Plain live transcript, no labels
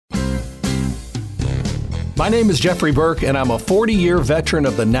My name is Jeffrey Burke, and I'm a 40-year veteran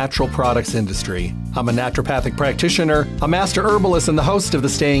of the natural products industry. I'm a naturopathic practitioner, a master herbalist, and the host of the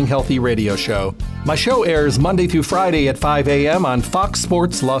Staying Healthy radio show. My show airs Monday through Friday at 5 a.m. on Fox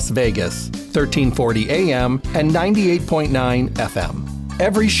Sports Las Vegas, 1340 a.m. and 98.9 FM.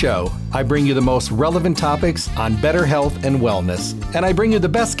 Every show, I bring you the most relevant topics on better health and wellness, and I bring you the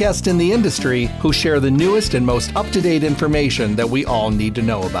best guests in the industry who share the newest and most up-to-date information that we all need to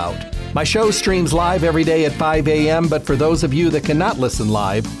know about. My show streams live every day at 5 a.m., but for those of you that cannot listen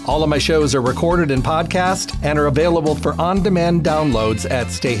live, all of my shows are recorded in podcast and are available for on-demand downloads at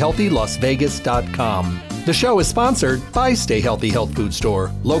stayhealthylasvegas.com. The show is sponsored by Stay Healthy Health Food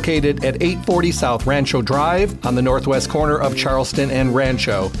Store, located at 840 South Rancho Drive on the northwest corner of Charleston and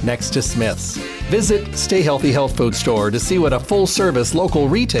Rancho, next to Smith's. Visit Stay Healthy Health Food Store to see what a full-service local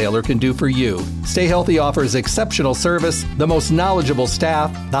retailer can do for you. Stay Healthy offers exceptional service, the most knowledgeable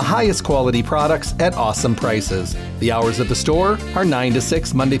staff, the highest quality products at awesome prices. The hours of the store are 9 to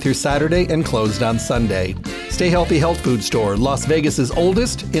 6 Monday through Saturday and closed on Sunday. Stay Healthy Health Food Store, Las Vegas's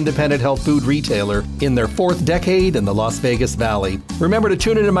oldest independent health food retailer in their 4th decade in the Las Vegas Valley. Remember to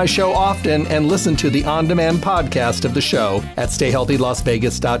tune into my show often and listen to the on-demand podcast of the show at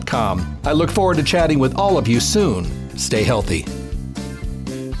stayhealthylasvegas.com. I look forward to chatting with all of you soon. Stay healthy.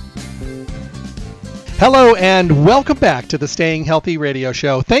 Hello and welcome back to the Staying Healthy radio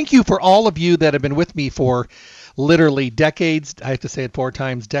show. Thank you for all of you that have been with me for literally decades. I have to say it 4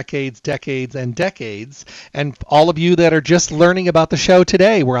 times, decades, and decades. And all of you that are just learning about the show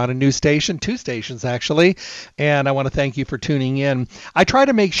today. We're on a new station, 2 stations actually, and I want to thank you for tuning in. I try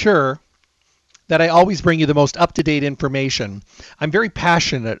to make sure that I always bring you the most up-to-date information. I'm very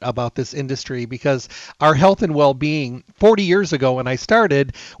passionate about this industry because our health and well-being 40 years ago when I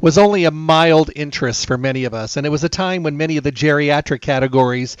started was only a mild interest for many of us. And it was a time when many of the geriatric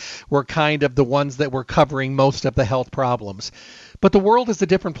categories were kind of the ones that were covering most of the health problems. But the world is a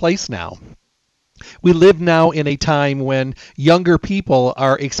different place now. We live now in a time when younger people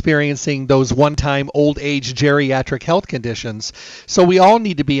are experiencing those one-time old age geriatric health conditions. So we all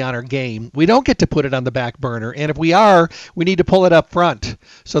need to be on our game. We don't get to put it on the back burner. And if we are, we need to pull it up front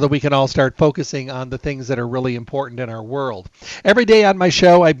so that we can all start focusing on the things that are really important in our world. Every day on my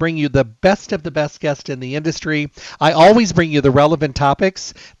show, I bring you the best of the best guests in the industry. I always bring you the relevant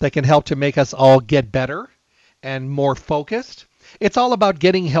topics that can help to make us all get better and more focused. It's all about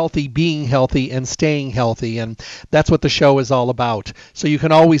getting healthy, being healthy, and staying healthy, and that's what the show is all about. So you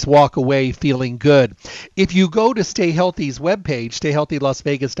can always walk away feeling good. If you go to Stay Healthy's webpage,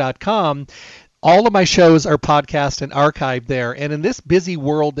 stayhealthylasvegas.com, all of my shows are podcast and archived there. And in this busy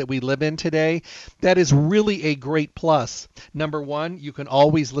world that we live in today, that is really a great plus. Number one, you can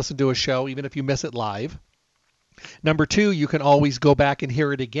always listen to a show even if you miss it live. Number 2, you can always go back and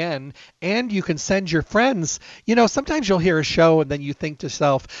hear it again, and you can send your friends. You know, sometimes you'll hear a show and then you think to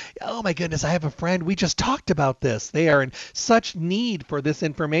yourself, oh my goodness, I have a friend. We just talked about this. They are in such need for this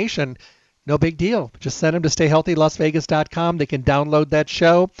information. No big deal. Just send them to stayhealthylasvegas.com. They can download that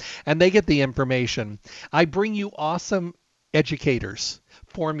show and they get the information. I bring you awesome educators,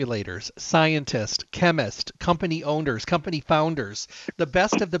 formulators, scientists, chemists, company owners, company founders, the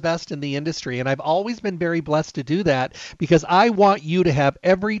best of the best in the industry. And I've always been very blessed to do that because I want you to have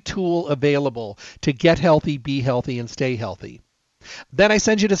every tool available to get healthy, be healthy, and stay healthy. Then I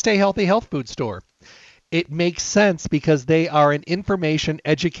send you to Stay Healthy Health Food Store. It makes sense because they are an information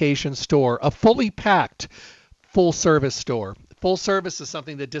education store, a fully packed, full service store. Full service is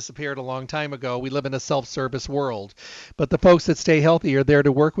something that disappeared a long time ago. We live in a self-service world. But the folks that Stay Healthy are there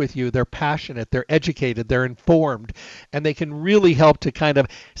to work with you. They're passionate, they're educated, they're informed, and they can really help to kind of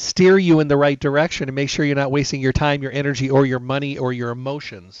steer you in the right direction and make sure you're not wasting your time, your energy, or your money, or your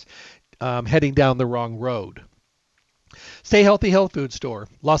emotions heading down the wrong road. Stay Healthy Health Food Store,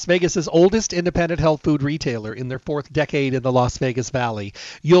 Las Vegas's oldest independent health food retailer in their 4th decade in the Las Vegas Valley.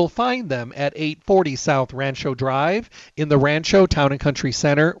 You'll find them at 840 South Rancho Drive in the Rancho Town and Country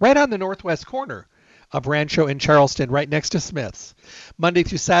Center, right on the northwest corner of Rancho and Charleston, right next to Smith's. Monday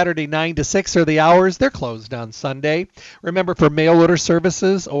through Saturday, 9 to 6 are the hours. They're closed on Sunday. Remember, for mail order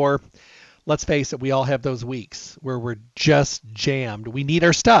services or let's face it, we all have those weeks where we're just jammed. We need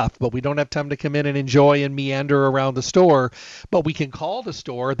our stuff, but we don't have time to come in and enjoy and meander around the store. But we can call the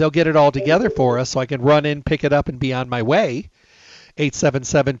store. They'll get it all together for us so I can run in, pick it up, and be on my way.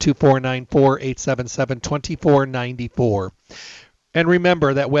 877-2494, 877-2494. And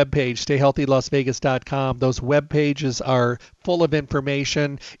remember that webpage, stayhealthylasvegas.com. Those web pages are full of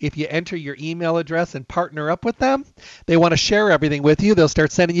information. If you enter your email address and partner up with them, they want to share everything with you. They'll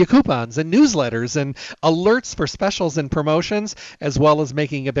start sending you coupons and newsletters and alerts for specials and promotions, as well as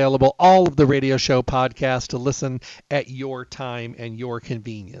making available all of the radio show podcasts to listen at your time and your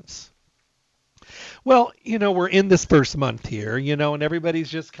convenience. Well, we're in this first month here, and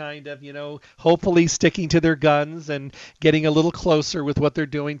everybody's just kind of, hopefully sticking to their guns and getting a little closer with what they're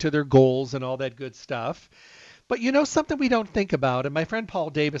doing to their goals and all that good stuff. But something we don't think about, and my friend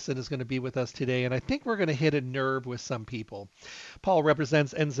Paul Davison is going to be with us today, and I think we're going to hit a nerve with some people. Paul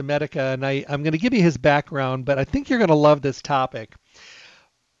represents Enzymedica, and I'm going to give you his background, but I think you're going to love this topic.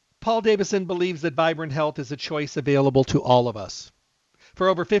 Paul Davison believes that vibrant health is a choice available to all of us. For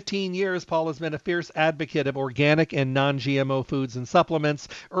over 15 years, Paul has been a fierce advocate of organic and non-GMO foods and supplements,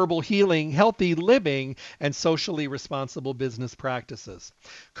 herbal healing, healthy living, and socially responsible business practices.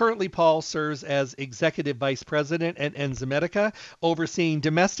 Currently, Paul serves as Executive Vice President at Enzymedica, overseeing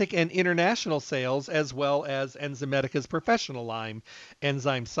domestic and international sales, as well as Enzymedica's professional line,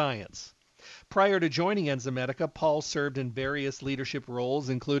 Enzyme Science. Prior to joining Enzymedica, Paul served in various leadership roles,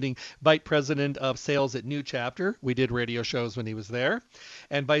 including Vice President of Sales at New Chapter. We did radio shows when he was there.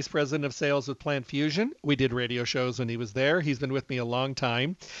 And Vice President of Sales with Plant Fusion. We did radio shows when he was there. He's been with me a long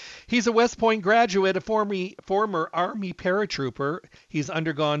time. He's a West Point graduate, a former Army paratrooper. He's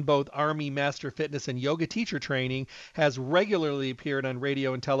undergone both Army Master Fitness and Yoga teacher training, has regularly appeared on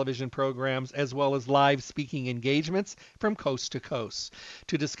radio and television programs, as well as live speaking engagements from coast to coast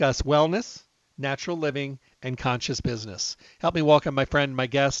to discuss wellness, natural living, and conscious business. Help me welcome my friend, my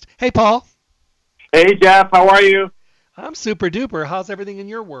guest. Hey, Paul. Hey, Jeff. How are you? I'm super duper. How's everything in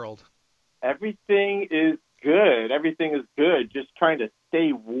your world? Everything is good. Everything is good. Just trying to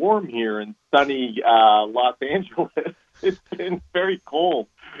stay warm here in sunny Los Angeles. It's been very cold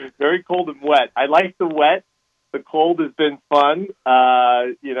and wet. I like the wet. The cold has been fun,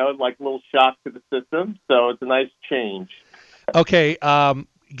 like a little shock to the system. So it's a nice change. Okay.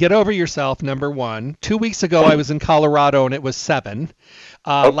 Get over yourself, number one. 2 weeks ago, I was in Colorado, and it was 7.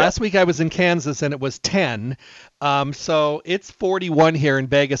 Okay. Last week, I was in Kansas, and it was 10. So it's 41 here in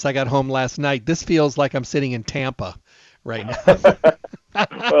Vegas. I got home last night. This feels like I'm sitting in Tampa right now.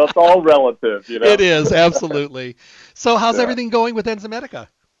 Well, it's all relative, It is, absolutely. So how's everything going with Enzymedica?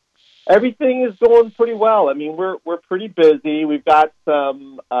 Everything is going pretty well. I mean, we're pretty busy. We've got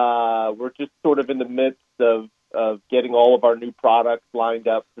some, we're just sort of in the midst of getting all of our new products lined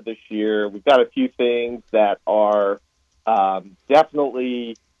up for this year. We've got a few things that are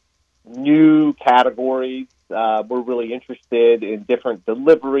definitely new categories. We're really interested in different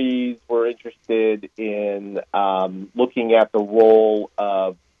deliveries. We're interested in looking at the role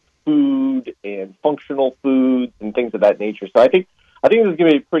of food and functional foods and things of that nature. So I think this is going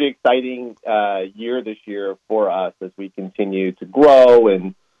to be a pretty exciting year this year for us as we continue to grow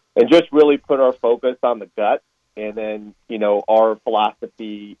and just really put our focus on the gut. And then, our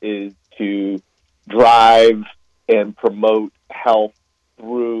philosophy is to drive and promote health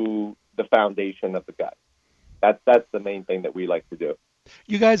through the foundation of the gut. That's the main thing that we like to do.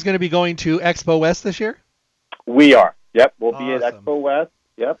 You guys going to be going to Expo West this year? We are. Yep, we'll Awesome. be at Expo West.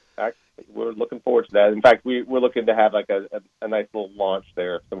 Yep, actually, we're looking forward to that. In fact, we're looking to have like a nice little launch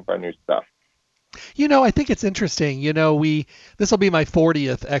there of some of our new stuff. I think it's interesting. This will be my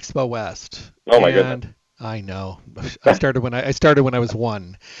 40th Expo West. Oh my goodness. I know. I started when I was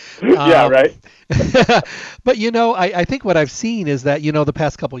 1. Yeah, right. But I think what I've seen is that the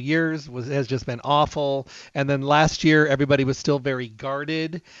past couple years has just been awful, and then last year everybody was still very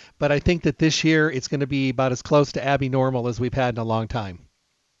guarded. But I think that this year it's going to be about as close to Abby normal as we've had in a long time.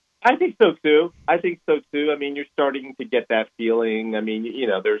 I think so too. I mean, you're starting to get that feeling. I mean,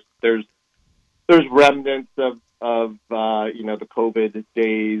 there's remnants of the COVID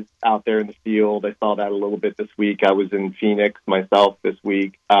days out there in the field. I saw that a little bit this week. I was in Phoenix myself this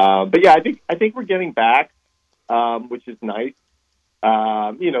week. But yeah, I think we're getting back, which is nice.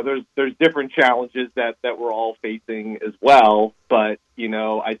 There's different challenges that we're all facing as well. But,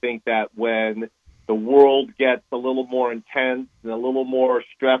 I think that when the world gets a little more intense and a little more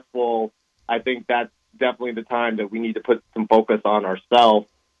stressful, I think that's definitely the time that we need to put some focus on ourselves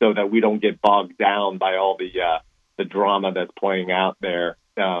so that we don't get bogged down by all the drama that's playing out there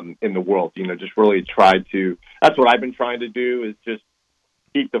in the world. Just really that's what I've been trying to do, is just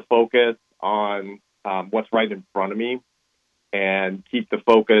keep the focus on what's right in front of me and keep the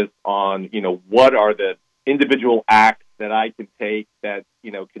focus on, what are the individual acts that I can take that,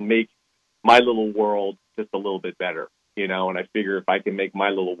 can make my little world just a little bit better, and I figure if I can make my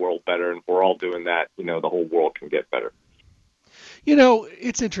little world better, and if we're all doing that, the whole world can get better.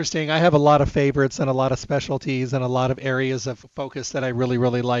 It's interesting. I have a lot of favorites and a lot of specialties and a lot of areas of focus that I really,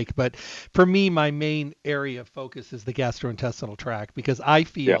 really like. But for me, my main area of focus is the gastrointestinal tract because I Yeah.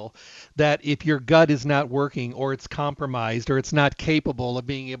 feel that if your gut is not working or it's compromised or it's not capable of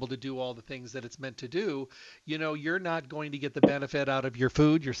being able to do all the things that it's meant to do, you're not going to get the benefit out of your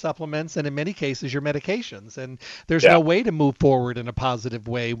food, your supplements, and in many cases, your medications. And there's Yeah. no way to move forward in a positive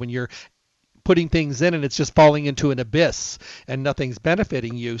way when you're putting things in and it's just falling into an abyss and nothing's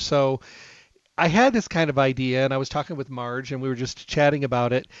benefiting you. So I had this kind of idea and I was talking with Marge and we were just chatting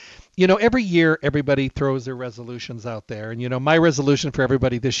about it. Every year everybody throws their resolutions out there. And my resolution for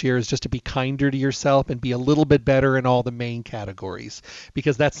everybody this year is just to be kinder to yourself and be a little bit better in all the main categories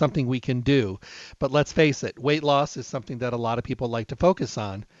because that's something we can do. But let's face it, weight loss is something that a lot of people like to focus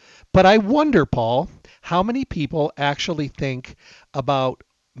on. But I wonder, Paul, how many people actually think about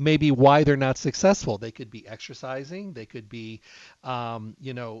maybe why they're not successful. They could be exercising. They could be,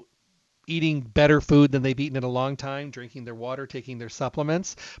 eating better food than they've eaten in a long time, drinking their water, taking their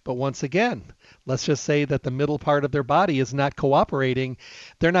supplements. But once again, let's just say that the middle part of their body is not cooperating.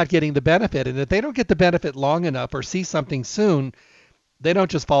 They're not getting the benefit. And if they don't get the benefit long enough or see something soon, they don't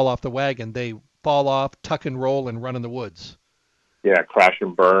just fall off the wagon. They fall off, tuck and roll, and run in the woods. Yeah. Crash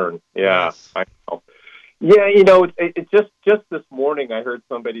and burn. Yeah. Yes. I know. Yeah. It just this morning, I heard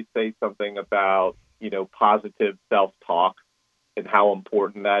somebody say something about, positive self-talk and how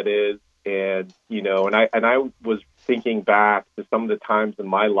important that is. And, and I was thinking back to some of the times in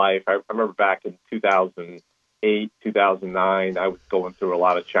my life. I remember back in 2008, 2009, I was going through a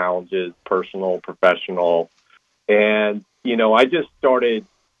lot of challenges, personal, professional. And, I just started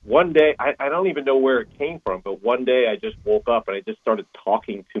one day, I don't even know where it came from, but one day I just woke up and I just started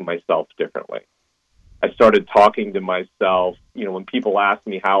talking to myself differently. I started talking to myself, when people asked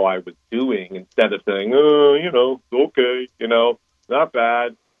me how I was doing, instead of saying, okay, not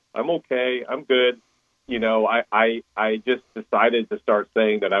bad. I'm okay. I'm good. I just decided to start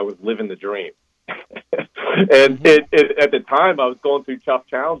saying that I was living the dream. And at the time I was going through tough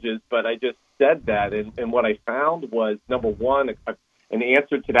challenges, but I just said that. And what I found was, number one, an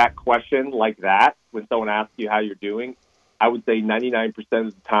answer to that question like that, when someone asks you how you're doing, I would say 99%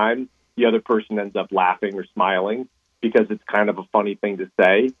 of the time, the other person ends up laughing or smiling because it's kind of a funny thing to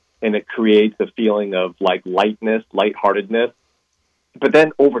say. And it creates a feeling of like lightness, lightheartedness. But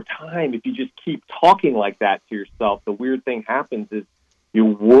then over time, if you just keep talking like that to yourself, the weird thing happens is your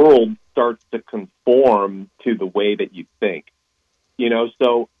world starts to conform to the way that you think.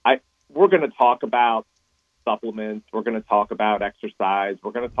 So we're going to talk about supplements. We're going to talk about exercise.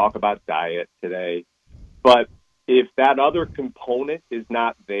 We're going to talk about diet today. But if that other component is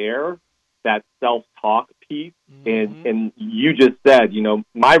not there, that self-talk piece, and you just said,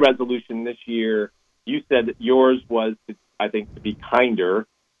 my resolution this year, you said that yours was, I think, to be kinder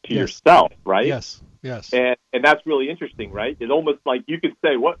to yourself, right? Yes. And that's really interesting, right? It's almost like you could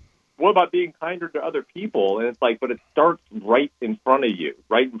say, what about being kinder to other people? And it's like, but it starts right in front of you,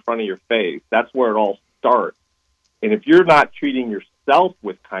 right in front of your face. That's where it all starts. And if you're not treating yourself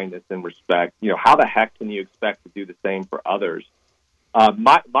with kindness and respect, how the heck can you expect to do the same for others?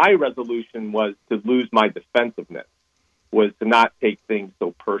 My resolution was to lose my defensiveness, was to not take things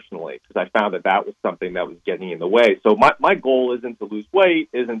so personally, because I found that was something that was getting in the way. So my goal isn't to lose weight,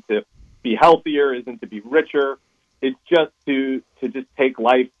 isn't to be healthier, isn't to be richer. It's just to just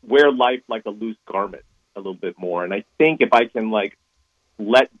wear life like a loose garment a little bit more. And I think if I can let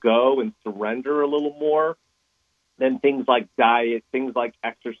go and surrender a little more, then things like diet, things like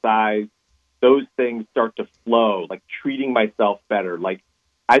exercise, those things start to flow, like treating myself better. Like,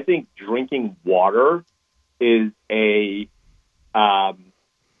 I think drinking water is a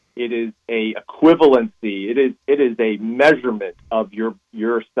equivalency. It is a measurement of your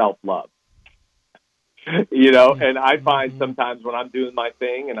self-love. And I find sometimes when I'm doing my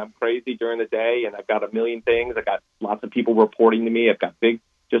thing and I'm crazy during the day and I've got a million things, I got lots of people reporting to me, I've got big,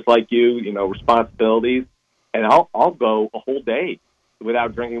 just like you, responsibilities, and I'll go a whole day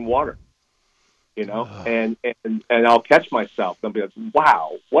without drinking water. And I'll catch myself and I'll be like,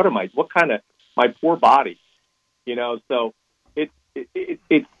 wow, what kind of, my poor body, so it's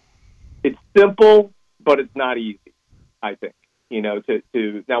simple, but it's not easy, I think,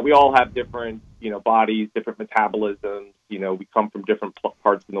 now we all have different, bodies, different metabolisms, we come from different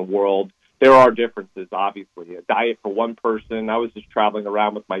parts in the world. There are differences, obviously. A diet for one person, I was just traveling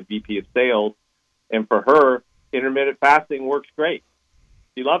around with my VP of sales, and for her, intermittent fasting works great.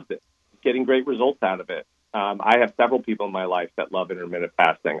 She loves it, getting great results out of it. I have several people in my life that love intermittent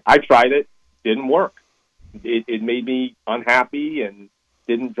fasting. I tried it, didn't work. It made me unhappy and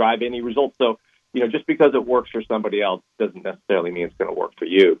didn't drive any results. So just because it works for somebody else doesn't necessarily mean it's going to work for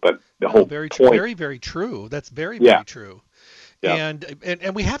you. But the No, whole very, point, very, very true. That's very, yeah, very true. yeah,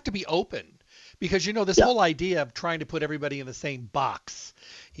 And we have to be open because this yeah, whole idea of trying to put everybody in the same box,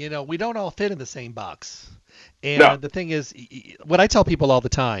 we don't all fit in the same box. no, And the thing is, what I tell people all the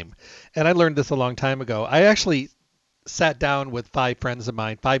time, and I learned this a long time ago, I actually sat down with 5 friends of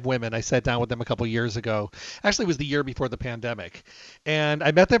mine, 5 women. I sat down with them a couple years ago. Actually, it was the year before the pandemic. And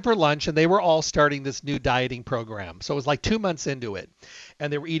I met them for lunch, and they were all starting this new dieting program. So it was like 2 months into it.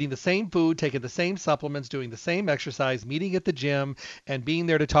 And they were eating the same food, taking the same supplements, doing the same exercise, meeting at the gym, and being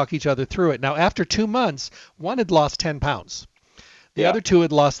there to talk each other through it. Now, after 2 months, one had lost 10 pounds. The yeah, other two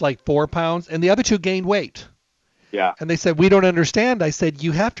had lost like 4 pounds, and the other two gained weight. yeah, And they said, we don't understand. I said,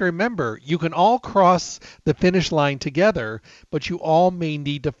 you have to remember, you can all cross the finish line together, but you all may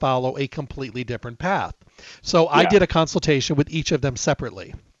need to follow a completely different path. So I yeah, did a consultation with each of them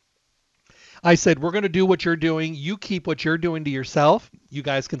separately. I said, we're going to do what you're doing. You keep what you're doing to yourself. You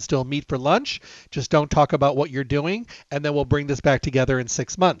guys can still meet for lunch. Just don't talk about what you're doing. And then we'll bring this back together in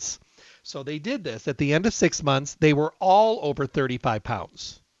 6 months. So they did this. At the end of 6 months, they were all over 35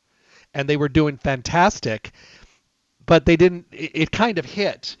 pounds. And they were doing fantastic, but they didn't. It kind of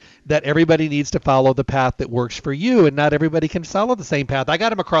hit that everybody needs to follow the path that works for you, and not everybody can follow the same path. I got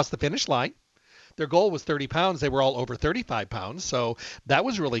them across the finish line. Their goal was 30 pounds. They were all over 35 pounds, so that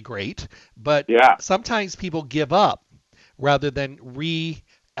was really great. But yeah. sometimes people give up rather than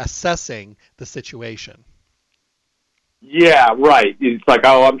reassessing the situation. Yeah, right. It's like,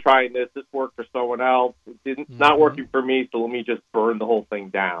 oh, I'm trying this. This worked for someone else. Not Hmm. working for me, so let me just burn the whole thing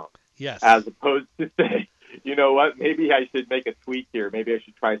down. Yes. As opposed to say, you know what, maybe I should make a tweak here. Maybe I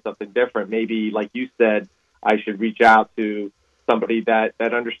should try something different. Maybe, like you said, I should reach out to somebody that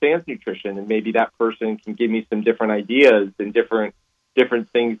understands nutrition, and maybe that person can give me some different ideas and different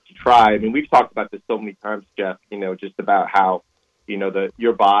things to try. I mean, we've talked about this so many times, Jeff. Just about how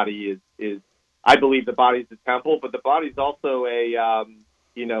your body is. I believe the body's a temple, but the body's also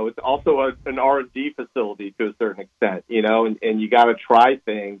it's also an R&D facility to a certain extent, and you got to try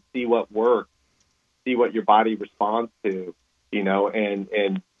things, see what works, see what your body responds to,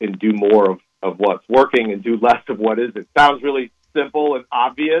 and do more of what's working and do less of what isn't. Sounds really simple and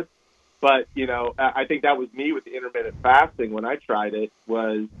obvious, but, I think that was me with the intermittent fasting. When I tried it,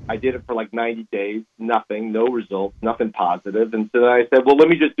 I did it for like 90 days, nothing, no results, nothing positive. And so then I said, well, let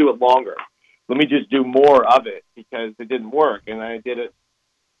me just do it longer. Let me just do more of it because it didn't work. And I did it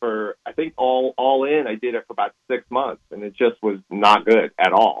for, I think all in, I did it for about 6 months, and it just was not good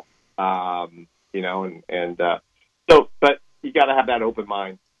at all. But you got to have that open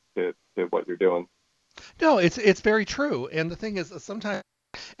mind to what you're doing. No, it's very true. And the thing is, sometimes,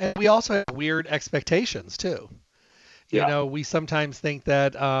 and we also have weird expectations too. Yeah. We sometimes think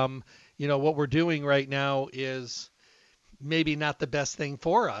that, what we're doing right now is maybe not the best thing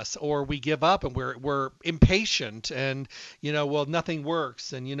for us, or we give up and we're impatient, and well, nothing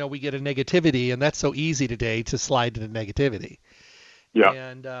works, and we get a negativity, and that's so easy today to slide into negativity. Yeah.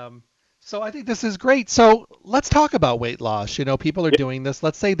 And so I think this is great. So let's talk about weight loss. People are doing this.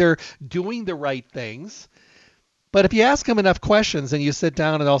 Let's say they're doing the right things. But if you ask them enough questions and you sit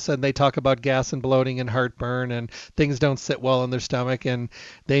down and all of a sudden they talk about gas and bloating and heartburn and things don't sit well in their stomach and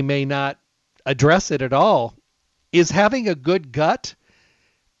they may not address it at all, is having a good gut,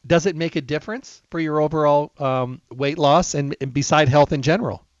 does it make a difference for your overall weight loss and beside health in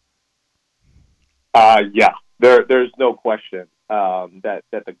general? Yeah. There's no question that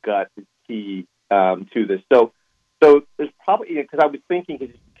the gut is key to this. So there's probably, because I was thinking,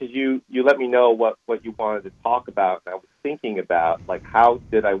 because you let me know what you wanted to talk about, and I was thinking about like how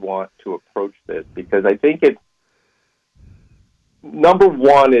did I want to approach this, because I think it's number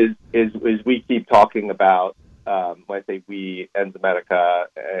one is we keep talking about. When I say we, Enzymedica,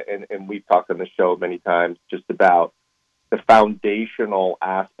 and we've talked on the show many times just about the foundational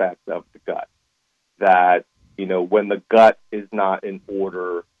aspect of the gut. That, when the gut is not in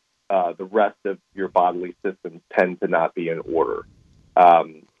order, the rest of your bodily systems tend to not be in order.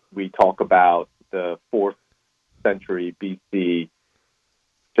 We talk about the 4th century BC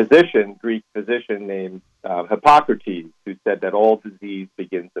Greek physician named Hippocrates, who said that all disease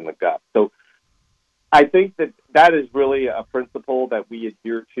begins in the gut. So I think that is really a principle that we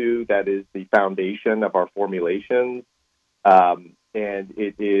adhere to, that is the foundation of our formulations. And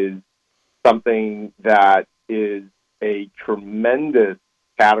it is something that is a tremendous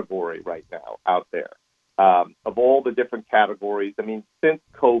category right now out there. Of all the different categories, I mean, since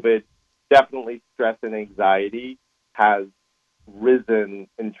COVID, definitely stress and anxiety has risen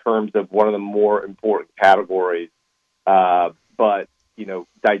in terms of one of the more important categories. But,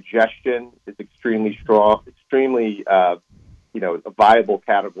 digestion is extremely strong, extremely, a viable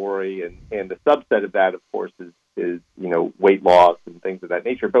category. And the subset of that, of course, is weight loss and things of that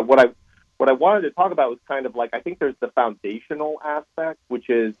nature. But what I wanted to talk about was kind of like, I think there's the foundational aspect, which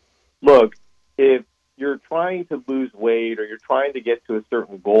is, look, if you're trying to lose weight or you're trying to get to a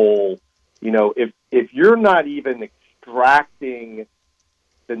certain goal, if you're not even extracting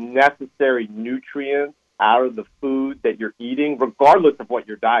the necessary nutrients out of the food that you're eating, regardless of what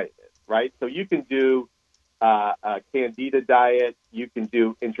your diet is, right? So you can do a Candida diet, you can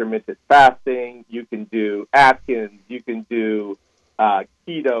do intermittent fasting, you can do Atkins, you can do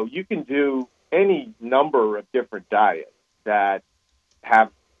keto, you can do any number of different diets that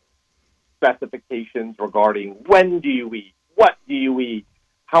have specifications regarding when do you eat, what do you eat,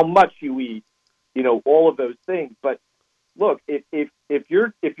 how much you eat, all of those things. But look, if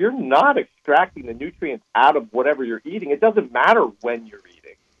you're not extracting the nutrients out of whatever you're eating, it doesn't matter when you're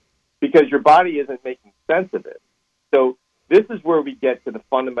eating because your body isn't making sense of it. So this is where we get to the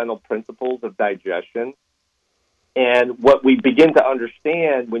fundamental principles of digestion. And what we begin to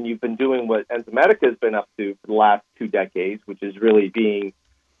understand when you've been doing what Enzymedica has been up to for the last 2 decades, which is really being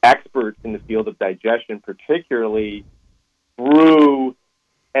experts in the field of digestion, particularly through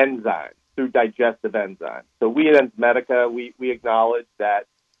enzymes, through digestive enzymes. So we at Enzymedica, we acknowledge that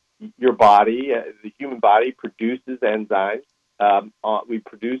your body, the human body, produces enzymes. We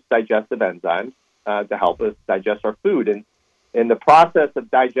produce digestive enzymes to help us digest our food. And the process of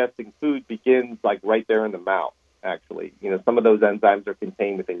digesting food begins like right there in the mouth, actually. Some of those enzymes are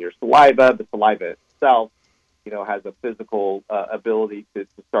contained within your saliva. The saliva itself, has a physical ability to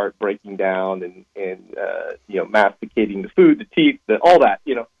start breaking down and masticating the food, the teeth, all that,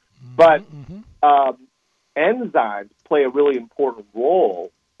 But enzymes play a really important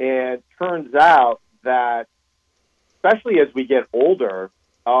role, and turns out that, especially as we get older,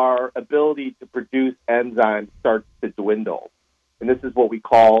 our ability to produce enzymes starts to dwindle. And this is what we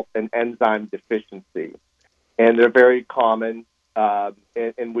call an enzyme deficiency. And they're very common,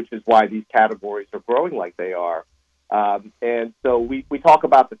 and which is why these categories are growing like they are. And so we talk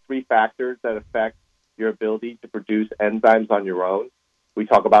about the 3 factors that affect your ability to produce enzymes on your own. We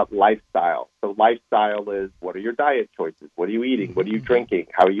talk about lifestyle. So lifestyle is, what are your diet choices? What are you eating? What are you drinking?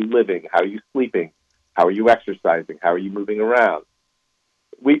 How are you living? How are you sleeping? How are you exercising? How are you moving around?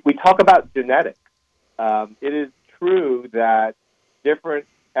 We talk about genetics. It is true that different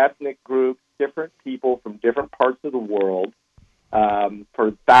ethnic groups, different people from different parts of the world,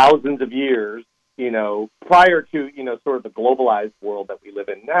 for thousands of years, prior to, sort of the globalized world that we live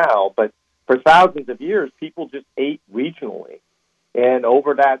in now, but for thousands of years, people just ate regionally. And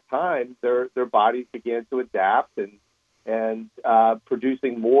over that time, their bodies began to adapt and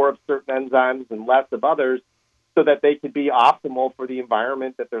producing more of certain enzymes and less of others, so that they could be optimal for the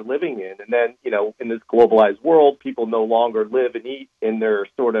environment that they're living in. And then, in this globalized world, people no longer live and eat in their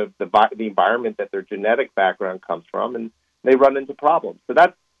sort of the environment that their genetic background comes from, and they run into problems. So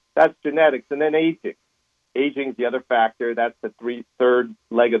that's genetics. And then aging. Aging is the other factor. That's the third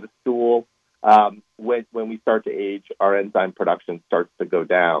leg of the stool. When we start to age, our enzyme production starts to go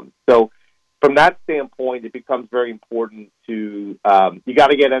down. So from that standpoint, it becomes very important to, you got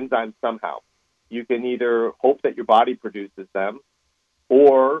to get enzymes somehow. You can either hope that your body produces them,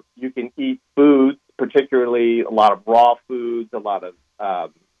 or you can eat foods, particularly a lot of raw foods, a lot of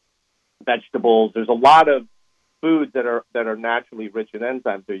vegetables. There's a lot of foods that are naturally rich in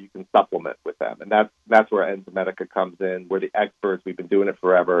enzymes, so you can supplement with them. And that's where Enzymedica comes in. We're the experts. We've been doing it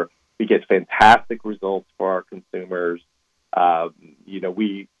forever. We get fantastic results for our consumers.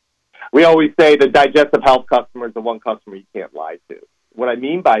 We always say the digestive health customer is the one customer you can't lie to. What I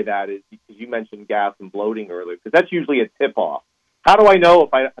mean by that is, because you mentioned gas and bloating earlier, because that's usually a tip-off. How do I know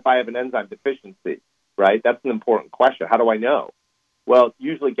if I have an enzyme deficiency, right? That's an important question. How do I know? Well,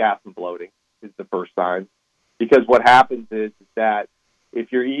 usually gas and bloating is the first sign, because what happens is that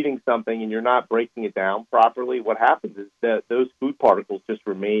if you're eating something and you're not breaking it down properly, what happens is that those food particles just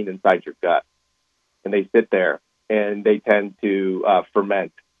remain inside your gut, and they sit there, and they tend to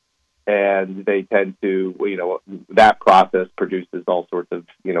ferment. And they tend to, that process produces all sorts of,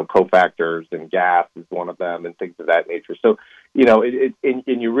 cofactors, and gas is one of them, and things of that nature. So, it's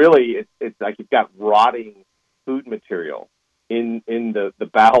like you've got rotting food material in the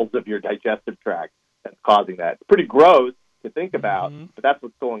bowels of your digestive tract that's causing that. It's pretty gross to think about, but that's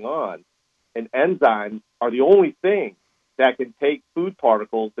what's going on. And enzymes are the only thing that can take food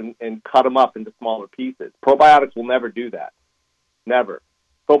particles and cut them up into smaller pieces. Probiotics will never do that. Never.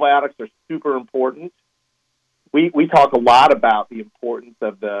 Probiotics are super important. We talk a lot about the importance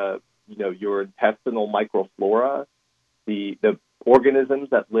of your intestinal microflora, the organisms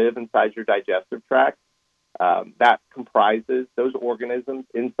that live inside your digestive tract. That comprises those organisms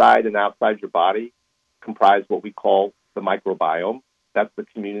inside and outside your body comprise what we call the microbiome. That's the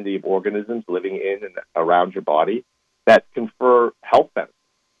community of organisms living in and around your body that confer health benefits.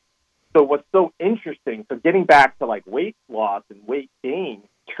 So what's so interesting, so getting back to like weight loss and weight gain,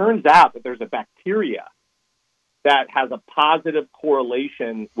 turns out that there's a bacteria that has a positive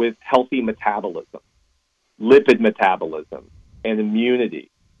correlation with healthy metabolism, lipid metabolism, and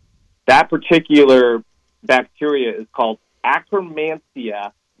immunity. That particular bacteria is called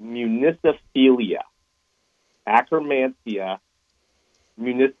Akkermansia muciniphila. Akkermansia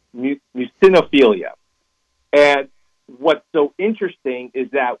muciniphila. And what's so interesting is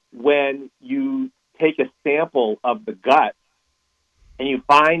that when you take a sample of the gut and you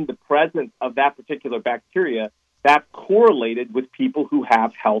find the presence of that particular bacteria, that's correlated with people who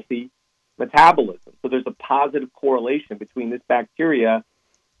have healthy metabolism. So there's a positive correlation between this bacteria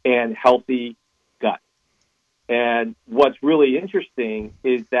and healthy gut. And what's really interesting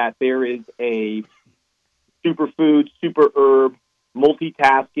is that there is a superfood, super herb,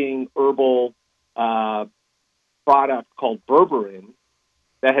 multitasking herbal product called berberine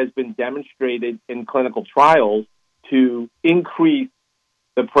that has been demonstrated in clinical trials to increase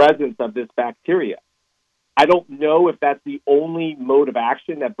the presence of this bacteria. I don't know if that's the only mode of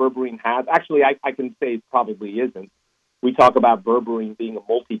action that berberine has. Actually, I can say it probably isn't. We talk about berberine being a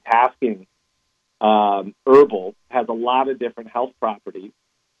multitasking herbal, has a lot of different health properties.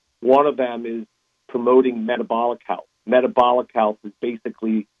 One of them is promoting metabolic health. Metabolic health is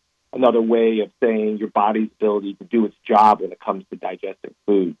basically another way of saying your body's ability to do its job when it comes to digesting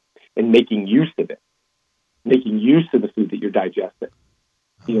food and making use of it, making use of the food that you're digesting,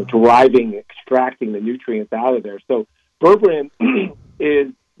 deriving, extracting the nutrients out of there. So berberine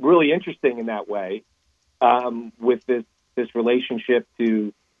is really interesting in that way with this relationship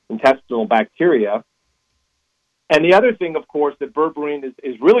to intestinal bacteria. And the other thing, of course, that berberine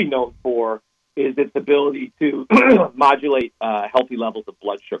is really known for is its ability to modulate healthy levels of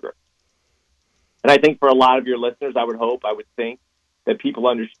blood sugar. And I think for a lot of your listeners, I would think that people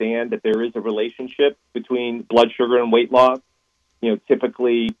understand that there is a relationship between blood sugar and weight loss.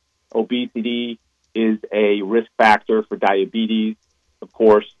 Typically obesity is a risk factor for diabetes, of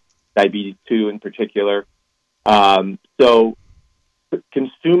course, diabetes 2 in particular. So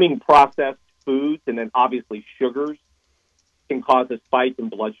consuming processed foods and then obviously sugars can cause a spike in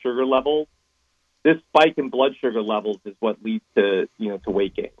blood sugar levels. This spike in blood sugar levels is what leads to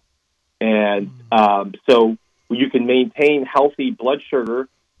weight gain. And so you can maintain healthy blood sugar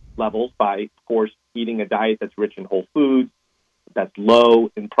levels by, of course, eating a diet that's rich in whole foods, that's low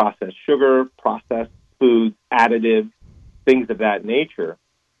in processed sugar, processed foods, additives, things of that nature.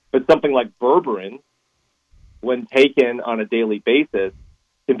 But something like berberine, when taken on a daily basis,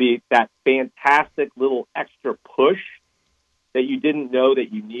 can be that fantastic little extra push that you didn't know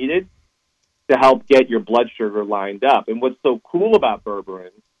that you needed to help get your blood sugar lined up. And what's so cool about berberine,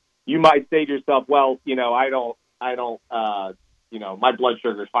 you might say to yourself, well, I don't, my blood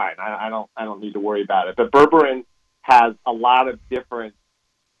sugar is fine. I don't need to worry about it. But berberine has a lot of different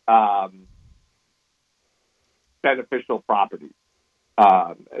beneficial properties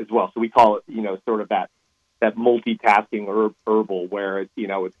as well. So we call it, sort of that multitasking herbal where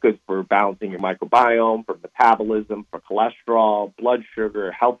it's good for balancing your microbiome, for metabolism, for cholesterol, blood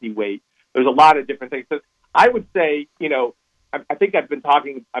sugar, healthy weight. There's a lot of different things. So I would say, I think I've been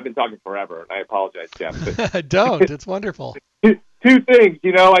talking forever, and I apologize, Jeff. But Don't. It's wonderful. Two things,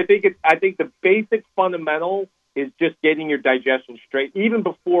 I think the basic fundamental is just getting your digestion straight. Even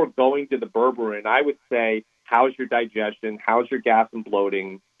before going to the berberine, I would say, how's your digestion? How's your gas and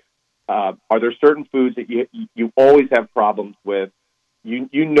bloating? Are there certain foods that you always have problems with?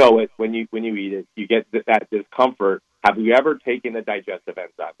 You know it when you eat it. You get that discomfort. Have you ever taken a digestive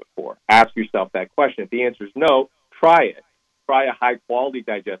enzyme before? Ask yourself that question. If the answer is no, try it. Try a high-quality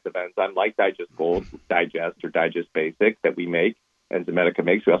digestive enzyme like Digest Gold, Digest, or Digest Basic that we make, Enzymedica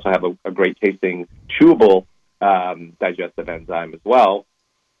makes. We also have a great-tasting, chewable digestive enzyme as well.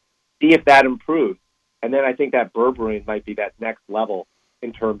 See if that improves. And then I think that berberine might be that next level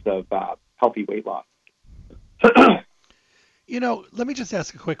in terms of healthy weight loss. Let me just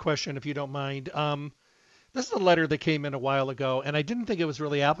ask a quick question, if you don't mind. This is a letter that came in a while ago, and I didn't think it was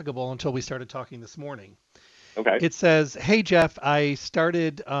really applicable until we started talking this morning. Okay. It says, "Hey, Jeff, I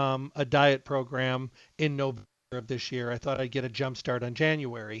started a diet program in November of this year. I thought I'd get a jump start on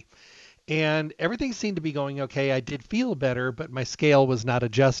January. And everything seemed to be going okay. I did feel better, but my scale was not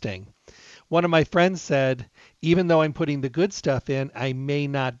adjusting. one of my friends said, even though I'm putting the good stuff in, I may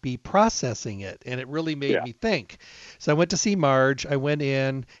not be processing it. And it really made Yeah. me think. So I went to see Marge. I went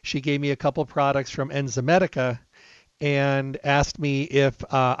in. She gave me a couple products from Enzymedica and asked me if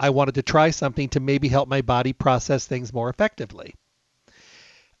I wanted to try something to maybe help my body process things more effectively.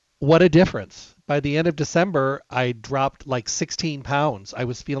 What a difference. By the end of December, I dropped like 16 pounds. I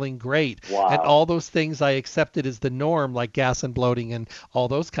was feeling great. And Wow. all those things I accepted as the norm, like gas and bloating and all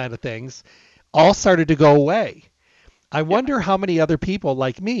those kind of things, all started to go away. I Yeah. wonder how many other people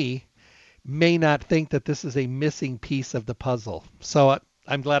like me may not think that this is a missing piece of the puzzle. So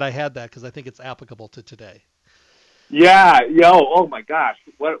I'm glad I had that because I think it's applicable to today. Yeah. Yo. Oh my gosh.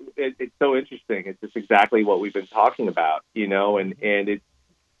 It's so interesting. It's just exactly what we've been talking about, and it's.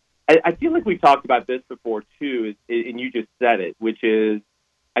 I feel like we talked about this before too, and you just said it, which is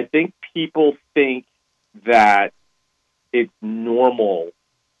I think people think that it's normal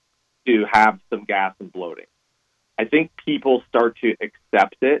to have some gas and bloating. I think people start to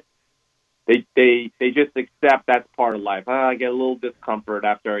accept it. They just accept that's part of life. I get a little discomfort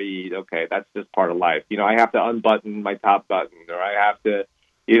after I eat. Okay, that's just part of life. I have to unbutton my top button, or I have to,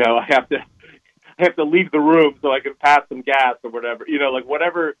 I have to leave the room so I can pass some gas or whatever. Like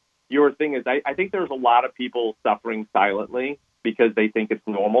whatever your thing is. I think there's a lot of people suffering silently because they think it's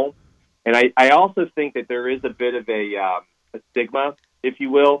normal, and I also think that there is a bit of a stigma, if you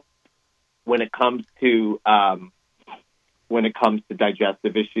will, when it comes to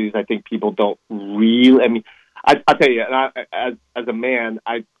digestive issues. I think people don't really. I mean, I'll tell you, as a man,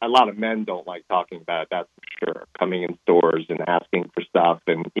 a lot of men don't like talking about it. That's for sure. Coming in stores and asking for stuff,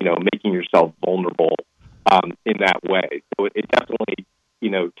 and making yourself vulnerable in that way. So it definitely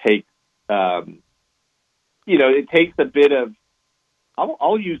takes it takes a bit of.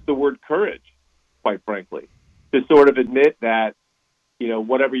 I'll use the word courage, quite frankly, to sort of admit that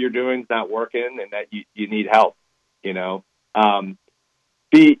whatever you're doing is not working and that you need help.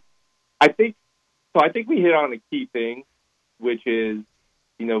 I think we hit on a key thing, which is,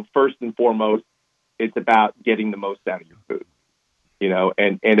 first and foremost, it's about getting the most out of your food,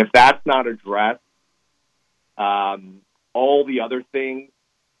 and if that's not addressed, all the other things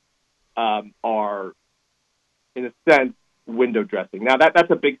are, in a sense, window dressing. Now that's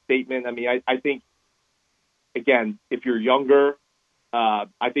a big statement. I mean, I think, again, if you're younger,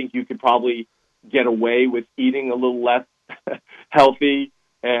 I think you could probably get away with eating a little less healthy,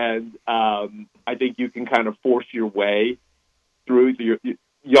 and I think you can kind of force your way through. Your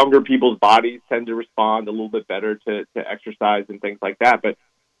younger people's bodies tend to respond a little bit better to exercise and things like that. But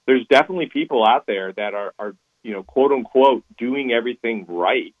there's definitely people out there that are quote unquote doing everything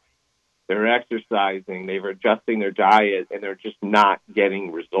right. They're exercising, they're adjusting their diet, and they're just not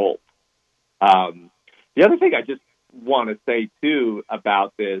getting results. The other thing I just want to say too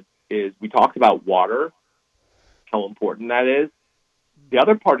about this is we talked about water, how important that is. The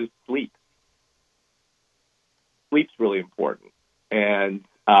other part is sleep. Sleep's really important. And,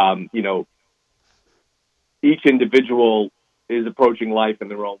 each individual is approaching life in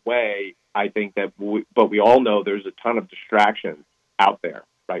their own way. I think that, but we all know there's a ton of distractions out there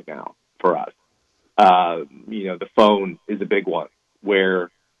right now for us. The phone is a big one where,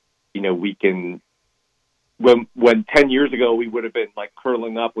 we can, when 10 years ago we would have been like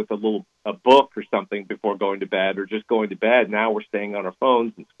curling up with a book or something before going to bed or just going to bed. Now we're staying on our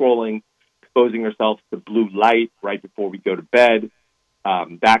phones and scrolling, exposing ourselves to blue light right before we go to bed.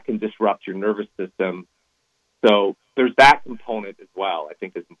 That can disrupt your nervous system. So there's that component as well. I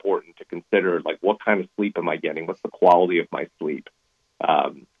think is important to consider, like what kind of sleep am I getting? What's the quality of my sleep?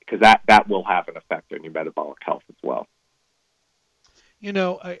 Because that will have an effect on your metabolic health as well.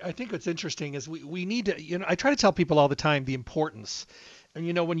 I think what's interesting is we need to, I try to tell people all the time the importance.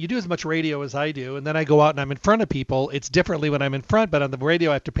 And, when you do as much radio as I do, and then I go out and I'm in front of people, it's differently when I'm in front, but on the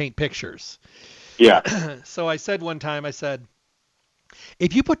radio I have to paint pictures. Yeah. So I said one time,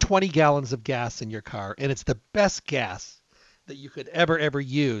 if you put 20 gallons of gas in your car, and it's the best gas that you could ever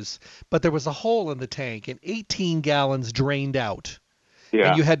use, but there was a hole in the tank and 18 gallons drained out,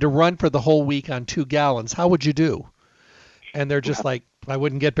 and you had to run for the whole week on 2 gallons, how would you do? And they're just like, I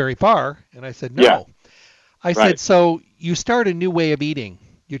wouldn't get very far. And I said, no. Yeah. I said, so you start a new way of eating.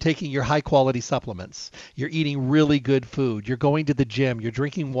 You're taking your high quality supplements. You're eating really good food. You're going to the gym. You're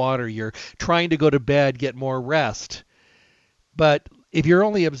drinking water. You're trying to go to bed, get more rest. But if you're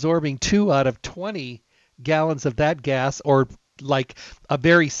only absorbing 2 out of 20 gallons of that gas, or like a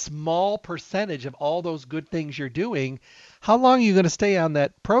very small percentage of all those good things you're doing, how long are you going to stay on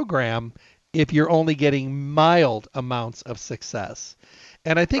that program if you're only getting mild amounts of success?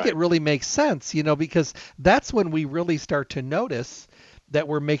 And I think it really makes sense, because that's when we really start to notice that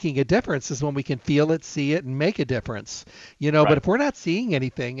we're making a difference is when we can feel it, see it, and make a difference. But Right. if we're not seeing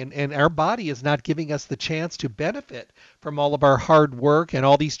anything and our body is not giving us the chance to benefit from all of our hard work and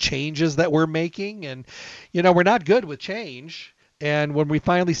all these changes that we're making, and, we're not good with change. And when we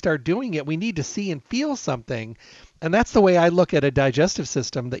finally start doing it, we need to see and feel something. And that's the way I look at a digestive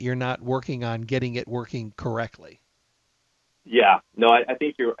system that you're not working on getting it working correctly. Yeah, no, I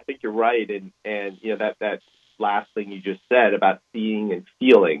think you're right, and that last thing you just said about seeing and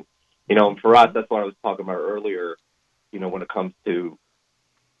feeling, and for us, that's what I was talking about earlier. When it comes to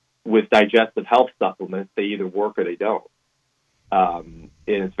with digestive health supplements, they either work or they don't, and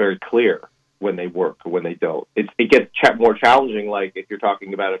it's very clear when they work or when they don't. It gets more challenging, like if you're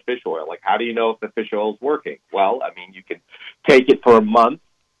talking about a fish oil. Like, how do you know if the fish oil is working? Well, I mean, you can take it for a month,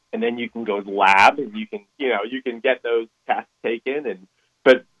 and then you can go to the lab, and you can get those tests taken.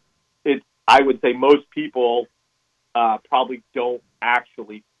 But I would say most people probably don't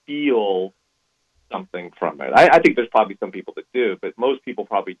actually feel something from it. I think there's probably some people that do, but most people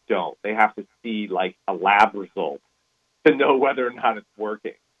probably don't. They have to see like a lab result to know whether or not it's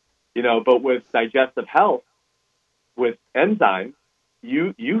working. But with digestive health, with enzymes,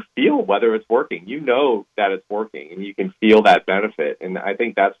 you feel whether it's working. You know that it's working, and you can feel that benefit. And I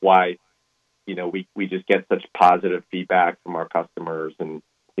think that's why, we just get such positive feedback from our customers, and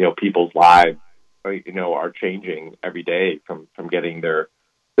people's lives, are changing every day from getting their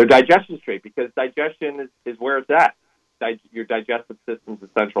digestion straight, because digestion is where it's at. Your digestive system is the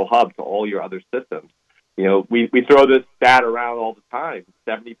central hub to all your other systems. We throw this stat around all the time.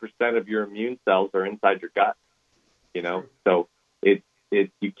 70% of your immune cells are inside your gut. So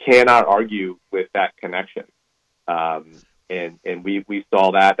you cannot argue with that connection. And we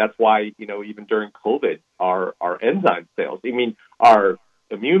saw that. That's why, even during COVID, our enzyme sales, our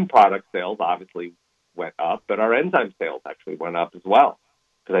immune product sales obviously went up, but our enzyme sales actually went up as well,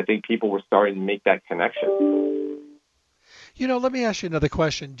 because I think people were starting to make that connection. Let me ask you another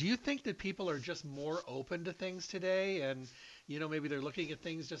question. Do you think that people are just more open to things today, and, maybe they're looking at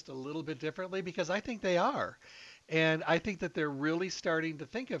things just a little bit differently? Because I think they are. And I think that they're really starting to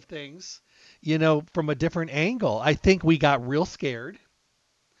think of things, from a different angle. I think we got real scared.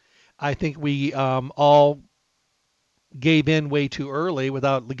 I think we all gave in way too early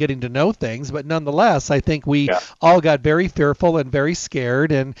without getting to know things. But nonetheless, I think we Yeah. all got very fearful and very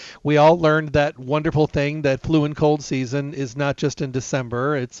scared. And we all learned that wonderful thing that flu and cold season is not just in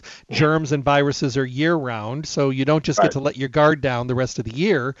December. It's germs and viruses are year round. So you don't just get Right. to let your guard down the rest of the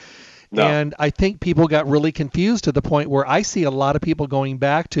year. No. And I think people got really confused to the point where I see a lot of people going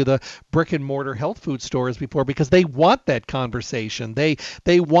back to the brick and mortar health food stores before, because they want that conversation. They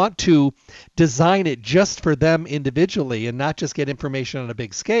want to design it just for them individually and not just get information on a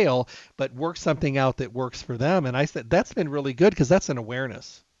big scale, but work something out that works for them. And I said that's been really good, because that's an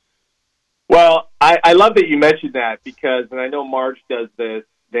awareness. Well, I love that you mentioned that, because, and I know Marge does this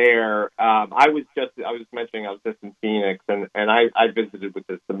there. I was mentioning I was just in Phoenix, and I visited with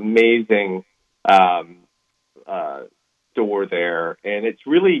this amazing store there, and it's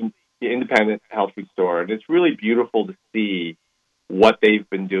really the independent health food store, and it's really beautiful to see what they've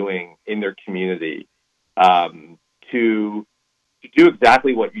been doing in their community to do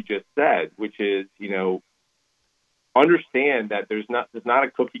exactly what you just said, which is, understand that there's not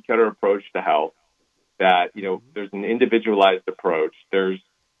a cookie cutter approach to health, that, there's an individualized approach.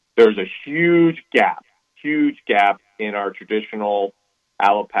 There's a huge gap in our traditional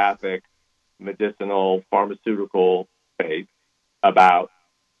allopathic, medicinal, pharmaceutical space about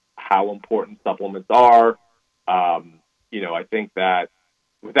how important supplements are. I think that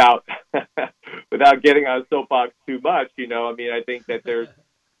without without getting on a soapbox too much, I think that there's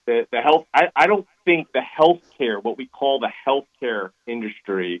the health. I don't think the healthcare, what we call the healthcare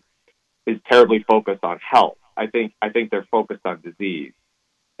industry, is terribly focused on health. I think they're focused on disease.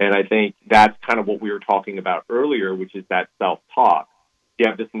 And I think that's kind of what we were talking about earlier, which is that self-talk. You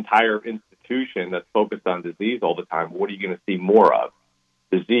have this entire institution that's focused on disease all the time. What are you going to see more of?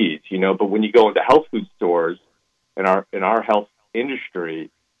 Disease, But when you go into health food stores in our health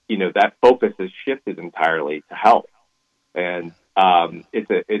industry, that focus has shifted entirely to health. And it's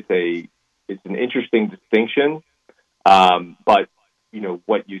an interesting distinction. But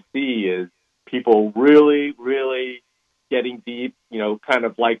what you see is people really, really getting deep, kind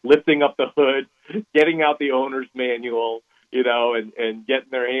of like lifting up the hood, getting out the owner's manual, and getting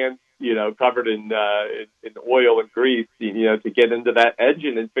their hands, covered in oil and grease, to get into that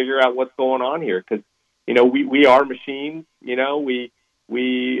engine and figure out what's going on here. Because, we are machines,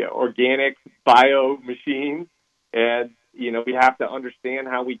 we organic bio machines, and, we have to understand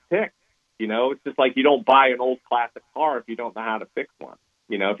how we tick, It's just like you don't buy an old classic car if you don't know how to fix one.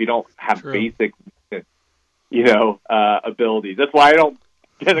 If you don't have True. basic, abilities. That's why I don't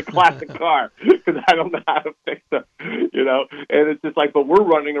get a classic car, because I don't know how to fix them. And it's just like, but we're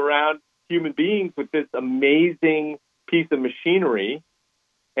running around, human beings, with this amazing piece of machinery,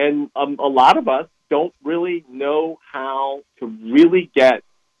 and a lot of us don't really know how to really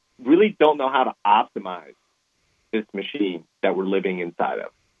don't know how to optimize this machine that we're living inside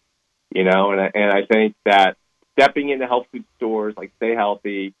of. And I think that stepping into health food stores like Stay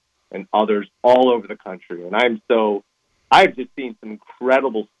Healthy and others all over the country, and I've just seen some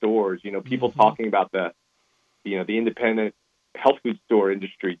incredible stores. People Mm-hmm. talking about the independent health food store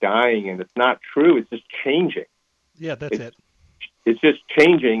industry dying, and it's not true. It's just changing. Yeah, that's it. It's just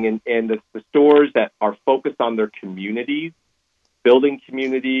changing, and the stores that are focused on their communities, building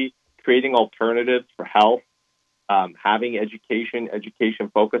community, creating alternatives for health, having education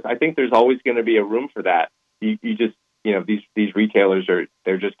focus. I think there's always going to be a room for that. You just, these retailers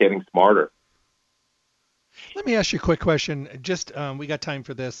they're just getting smarter. Let me ask you a quick question. Just we got time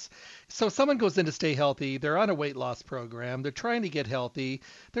for this. So someone goes in to Stay Healthy. They're on a weight loss program. They're trying to get healthy.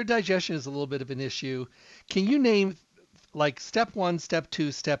 Their digestion is a little bit of an issue. Can you name like step 1, step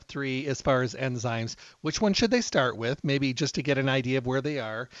 2, step 3 as far as enzymes? Which one should they start with? Maybe just to get an idea of where they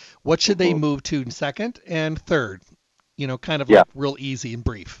are. What should they move to second and third? Kind of like real easy and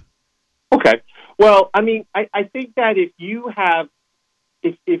brief. Okay. Well, I mean, I think that if you have,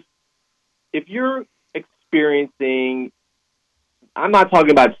 if you're experiencing, I'm not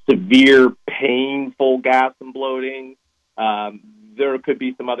talking about severe, painful gas and bloating. There could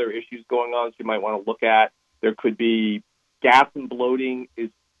be some other issues going on that you might want to look at. There could be gas and bloating is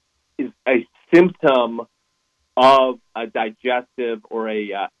a symptom of a digestive or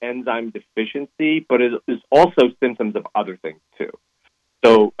a enzyme deficiency, but it is also symptoms of other things too.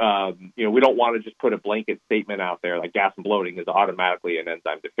 So, we don't want to just put a blanket statement out there like gas and bloating is automatically an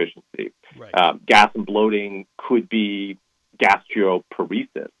enzyme deficiency. Right. Gas and bloating could be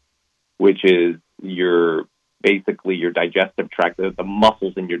gastroparesis, which is basically your digestive tract. The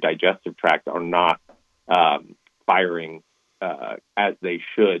muscles in your digestive tract are not firing as they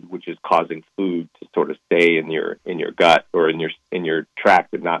should, which is causing food to sort of stay in your gut or in your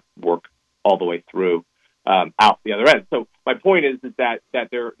tract and not work all the way through out the other end. So my point is that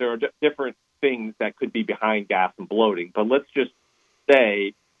there are different things that could be behind gas and bloating. But let's just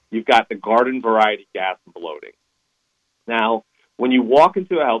say you've got the garden variety gas and bloating. Now, when you walk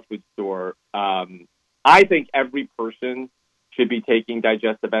into a health food store, I think every person should be taking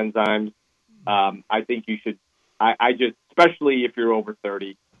digestive enzymes. I think you should. I just, especially if you're over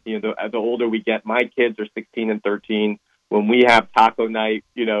 30, the older we get. My kids are 16 and 13. When we have taco night,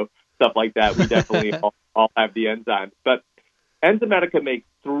 stuff like that, we definitely all have the enzymes. But Enzymedica makes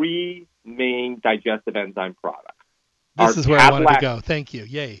 3 main digestive enzyme products. This is where I wanted to go. Thank you.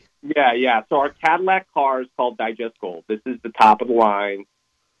 Yay. Yeah. So our Cadillac car is called Digest Gold. This is the top of the line.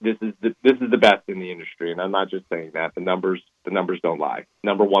 This is the best in the industry, and I'm not just saying that. The numbers don't lie.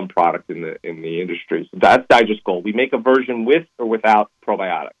 Number 1 product in the industry. So that's Digest Gold. We make a version with or without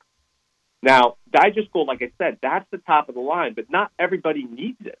probiotics. Now, Digest Gold, like I said, that's the top of the line, but not everybody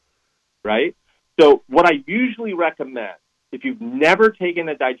needs it, right? So what I usually recommend, if you've never taken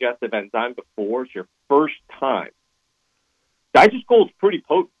a digestive enzyme before, it's your first time, Digest Gold is pretty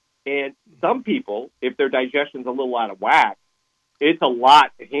potent. And some people, if their digestion's a little out of whack, it's a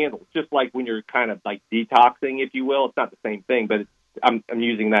lot to handle. It's just like when you're kind of like detoxing, if you will. It's not the same thing, but I'm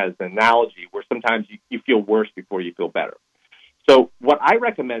using that as an analogy where sometimes you feel worse before you feel better. So what I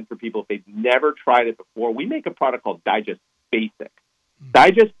recommend for people, if they've never tried it before, we make a product called Digest Basic.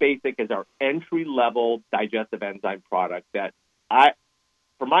 Digest Basic is our entry-level digestive enzyme product that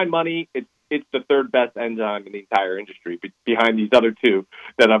for my money, it's the 3rd best enzyme in the entire industry behind these other 2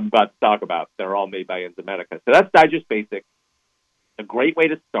 that I'm about to talk about. They're all made by Enzymedica. So that's Digest Basic. A great way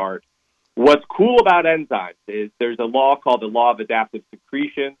to start. What's cool about enzymes is there's a law called the law of adaptive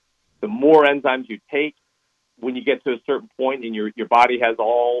secretion. The more enzymes you take, when you get to a certain point and your body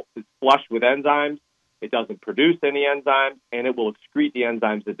is flushed with enzymes, it doesn't produce any enzymes, and it will excrete the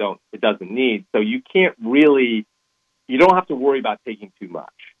enzymes it doesn't need. So you don't have to worry about taking too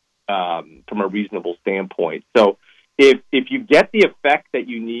much from a reasonable standpoint. So if you get the effect that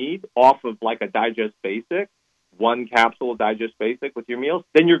you need off of like a Digest Basic, 1 capsule of Digest Basic with your meals,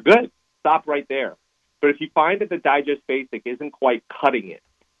 then you're good. Stop right there. But if you find that the Digest Basic isn't quite cutting it,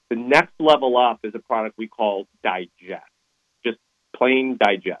 the next level up is a product we call Digest, just plain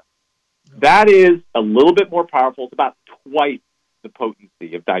Digest. That is a little bit more powerful. It's about twice the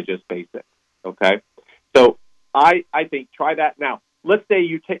potency of Digest Basic, okay? So I think try that. Now, let's say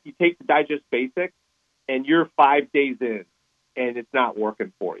you take the Digest Basic and you're 5 days in and it's not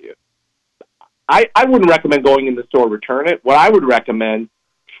working for you. I wouldn't recommend going in the store, return it. What I would recommend,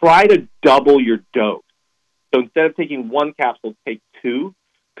 try to double your dose. So instead of taking 1 capsule, take 2.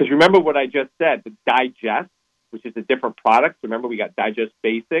 Because remember what I just said, the Digest, which is a different product. Remember, we got Digest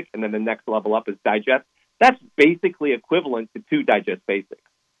Basic, and then the next level up is Digest. That's basically equivalent to 2 Digest Basics.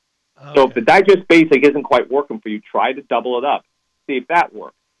 Okay. So if the Digest Basic isn't quite working for you, try to double it up. See if that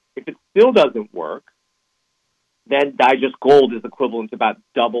works. If it still doesn't work, then Digest Gold is equivalent to about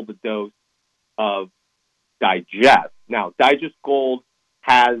double the dose of Digest. Now, Digest Gold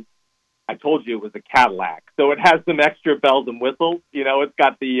has, I told you it was a Cadillac, so it has some extra bells and whistles. You know, it's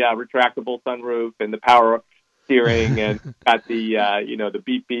got the retractable sunroof and the power steering, and got the the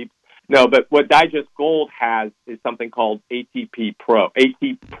beep beep. No, but what Digest Gold has is something called ATP Pro.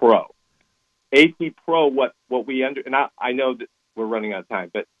 AT Pro. What we and I know that we're running out of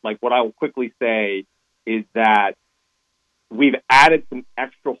time, but like what I will quickly say is that we've added some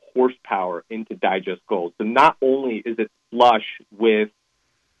extra horsepower into Digest Gold. So not only is it flush with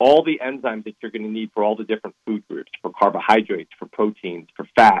all the enzymes that you're going to need for all the different food groups, for carbohydrates, for proteins, for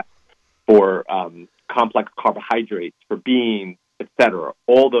fat, for complex carbohydrates, for beans, etc.,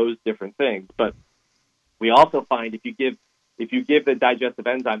 all those different things. But we also find if you give the digestive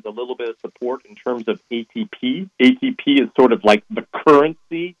enzymes a little bit of support in terms of ATP is sort of like the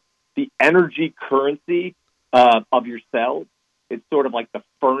currency, the energy currency of your cells. It's sort of like the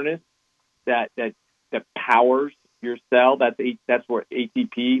furnace that powers your cell. That's what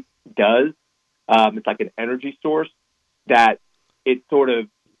ATP does. It's like an energy source that it sort of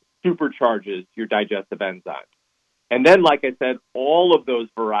supercharges your digestive enzymes. And then, like I said, all of those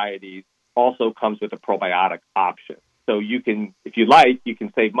varieties also comes with a probiotic option. So you can, if you like, you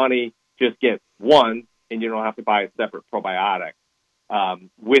can save money, just get one, and you don't have to buy a separate probiotic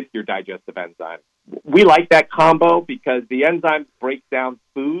with your digestive enzyme. We like that combo because the enzymes break down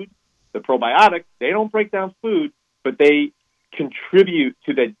food. The probiotics, they don't break down food, but they contribute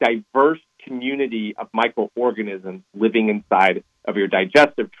to the diverse community of microorganisms living inside of your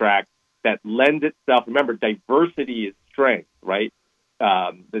digestive tract that lends itself. Remember, diversity is strength, right?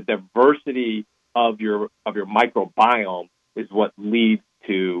 The diversity of your microbiome is what leads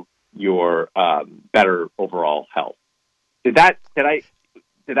to your better overall health. Did I break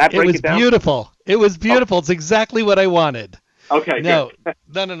it down? It was beautiful. It was beautiful. It's exactly what I wanted. Okay. No.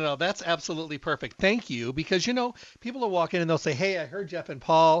 That's absolutely perfect. Thank you. Because, people will walk in and they'll say, hey, I heard Jeff and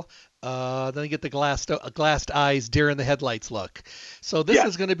Paul. Then they get the glassed eyes, deer in the headlights look. So this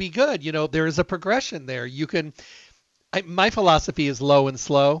is going to be good. There is a progression there. My philosophy is low and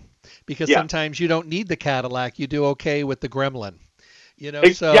slow because sometimes you don't need the Cadillac. You do okay with the Gremlin.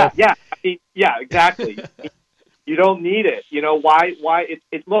 So. Yeah, exactly. You don't need it. Why?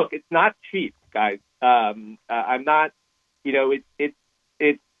 Look, it's not cheap, guys. I'm not.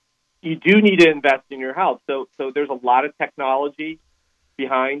 It's you do need to invest in your health. So there's a lot of technology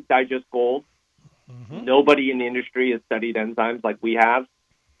behind Digest Gold. Mm-hmm. Nobody in the industry has studied enzymes like we have.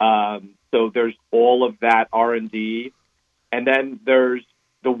 So there's all of that R&D, and then there's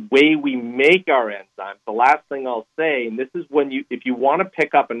the way we make our enzymes. The last thing I'll say, and this is if you want to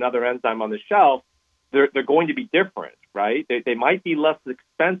pick up another enzyme on the shelf, they're going to be different, right? They might be less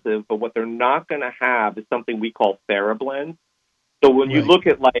expensive, but what they're not going to have is something we call TheraBlend. So when you look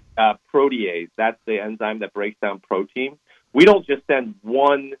at like protease, that's the enzyme that breaks down protein. We don't just send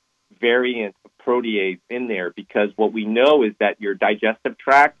one variant of protease in there because what we know is that your digestive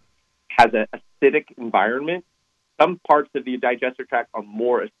tract has an acidic environment. Some parts of the digestive tract are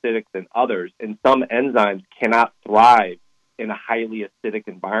more acidic than others, and some enzymes cannot thrive in a highly acidic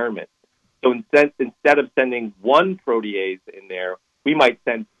environment. So instead of sending one protease in there, we might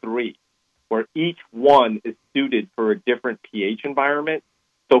send 3, where each one is suited for a different pH environment.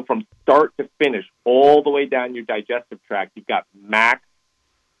 So from start to finish, all the way down your digestive tract, you've got max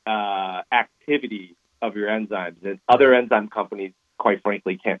activity of your enzymes. And other enzyme companies, quite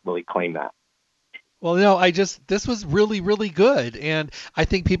frankly, can't really claim that. Well, this was really, really good. And I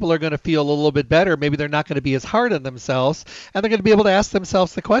think people are going to feel a little bit better. Maybe they're not going to be as hard on themselves, and they're going to be able to ask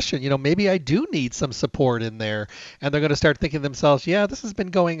themselves the question, maybe I do need some support in there. And they're going to start thinking to themselves, yeah, this has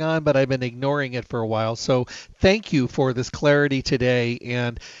been going on, but I've been ignoring it for a while. So thank you for this clarity today.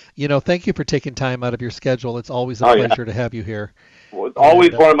 And, thank you for taking time out of your schedule. It's always a pleasure to have you here. Well, it's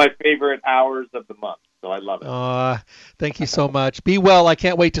always one of my favorite hours of the month. So I love it. Thank you so much. Be well. I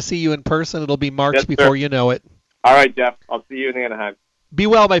can't wait to see you in person. It'll be March before you know it. All right, Jeff. I'll see you in Anaheim. Be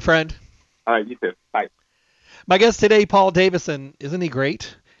well, my friend. All right, you too. Bye. My guest today, Paul Davison. Isn't he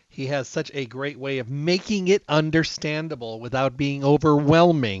great? He has such a great way of making it understandable without being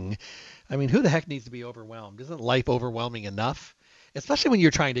overwhelming. I mean, who the heck needs to be overwhelmed? Isn't life overwhelming enough? Especially when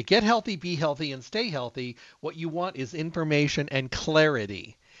you're trying to get healthy, be healthy, and stay healthy. What you want is information and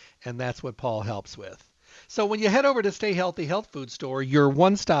clarity. And that's what Paul helps with. So when you head over to Stay Healthy Health Food Store, your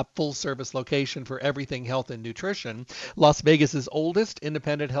one-stop full-service location for everything health and nutrition, Las Vegas's oldest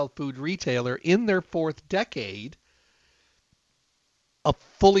independent health food retailer in their 4th decade, a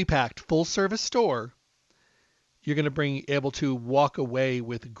fully packed, full-service store, you're going to be able to walk away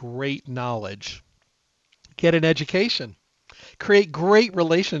with great knowledge, get an education, create great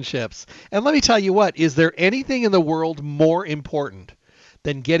relationships. And let me tell you what, is there anything in the world more important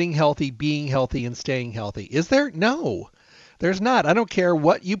than getting healthy, being healthy, and staying healthy? Is there? No, there's not. I don't care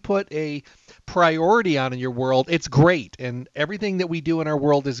what you put a priority on in your world. It's great. And everything that we do in our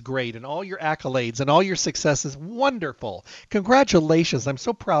world is great. And all your accolades and all your success is wonderful. Congratulations. I'm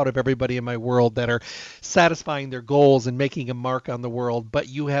so proud of everybody in my world that are satisfying their goals and making a mark on the world. But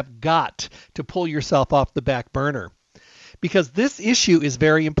you have got to pull yourself off the back burner, because this issue is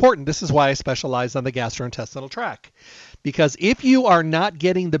very important. This is why I specialize on the gastrointestinal tract. Because if you are not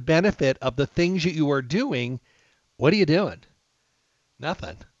getting the benefit of the things that you are doing, what are you doing?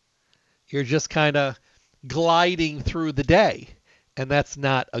 Nothing. You're just kind of gliding through the day, and that's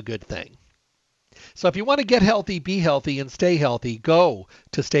not a good thing. So if you want to get healthy, be healthy, and stay healthy, go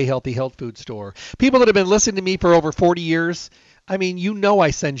to Stay Healthy Health Food Store. People that have been listening to me for over 40 years, I mean, you know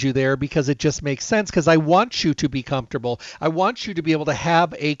I send you there because it just makes sense, because I want you to be comfortable. I want you to be able to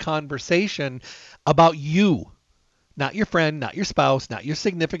have a conversation about you. Not your friend, not your spouse, not your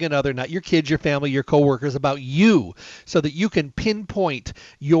significant other, not your kids, your family, your coworkers, about you, so that you can pinpoint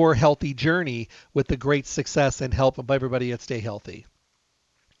your healthy journey with the great success and help of everybody at Stay Healthy.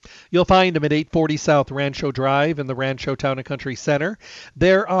 You'll find them at 840 South Rancho Drive in the Rancho Town and Country Center.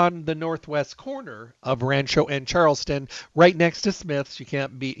 They're on the northwest corner of Rancho and Charleston, right next to Smith's. You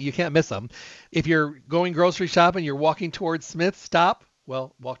can't miss them. If you're going grocery shopping, you're walking towards Smith's, stop.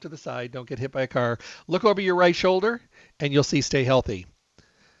 Well, walk to the side. Don't get hit by a car. Look over your right shoulder, and you'll see Stay Healthy.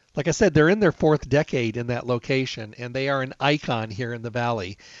 Like I said, they're in their 4th decade in that location, and they are an icon here in the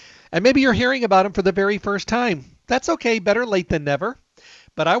Valley. And maybe you're hearing about them for the very first time. That's okay. Better late than never.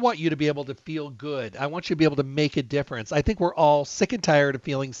 But I want you to be able to feel good. I want you to be able to make a difference. I think we're all sick and tired of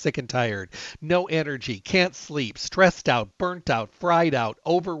feeling sick and tired. No energy, can't sleep, stressed out, burnt out, fried out,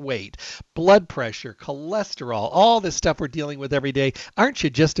 overweight, blood pressure, cholesterol, all this stuff we're dealing with every day. Aren't you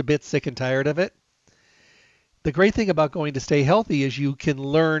just a bit sick and tired of it? The great thing about going to Stay Healthy is you can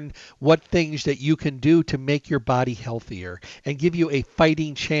learn what things that you can do to make your body healthier and give you a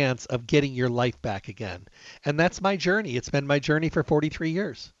fighting chance of getting your life back again. And that's my journey. It's been my journey for 43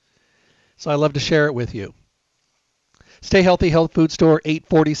 years. So I love to share it with you. Stay Healthy Health Food Store,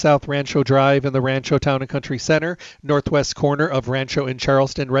 840 South Rancho Drive in the Rancho Town and Country Center, northwest corner of Rancho and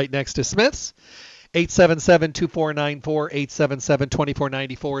Charleston, right next to Smith's. 877-2494,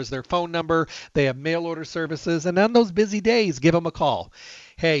 877-2494 is their phone number. They have mail order services, and on those busy days, give them a call.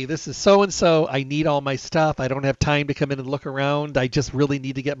 Hey, this is so-and-so. I need all my stuff. I don't have time to come in and look around. I just really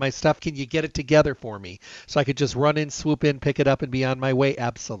need to get my stuff. Can you get it together for me so I could just run in, swoop in, pick it up, and be on my way?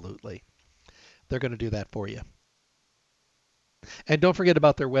 Absolutely. They're going to do that for you. And don't forget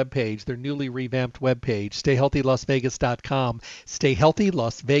about their webpage, their newly revamped webpage, stayhealthylasvegas.com,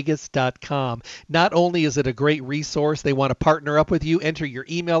 stayhealthylasvegas.com. Not only is it a great resource, they want to partner up with you, enter your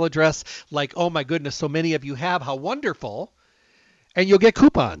email address, like, oh my goodness, so many of you have, how wonderful, and you'll get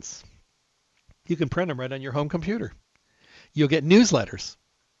coupons. You can print them right on your home computer. You'll get newsletters.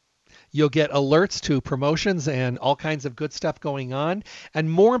 You'll get alerts to promotions and all kinds of good stuff going on.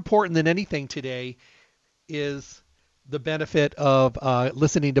 And more important than anything today is the benefit of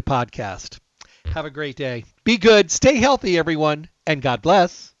listening to podcasts. Have a great day. Be good. Stay healthy, everyone, and God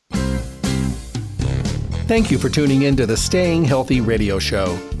bless. Thank you for tuning in to the Staying Healthy Radio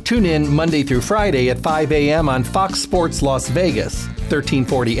Show. Tune in Monday through Friday at 5 a.m. on Fox Sports Las Vegas,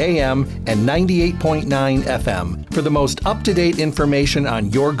 1340 a.m. and 98.9 FM for the most up-to-date information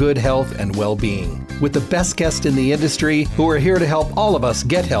on your good health and well-being. With the best guests in the industry who are here to help all of us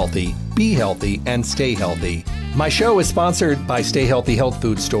get healthy, be healthy, and stay healthy. My show is sponsored by Stay Healthy Health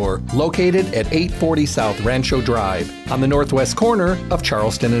Food Store, located at 840 South Rancho Drive, on the northwest corner of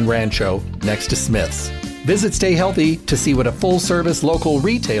Charleston and Rancho, next to Smith's. Visit Stay Healthy to see what a full-service local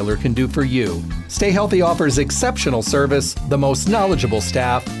retailer can do for you. Stay Healthy offers exceptional service, the most knowledgeable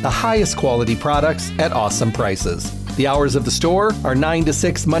staff, the highest quality products at awesome prices. The hours of the store are 9 to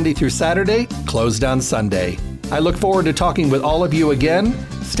 6 Monday through Saturday, closed on Sunday. I look forward to talking with all of you again.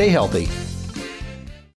 Stay healthy.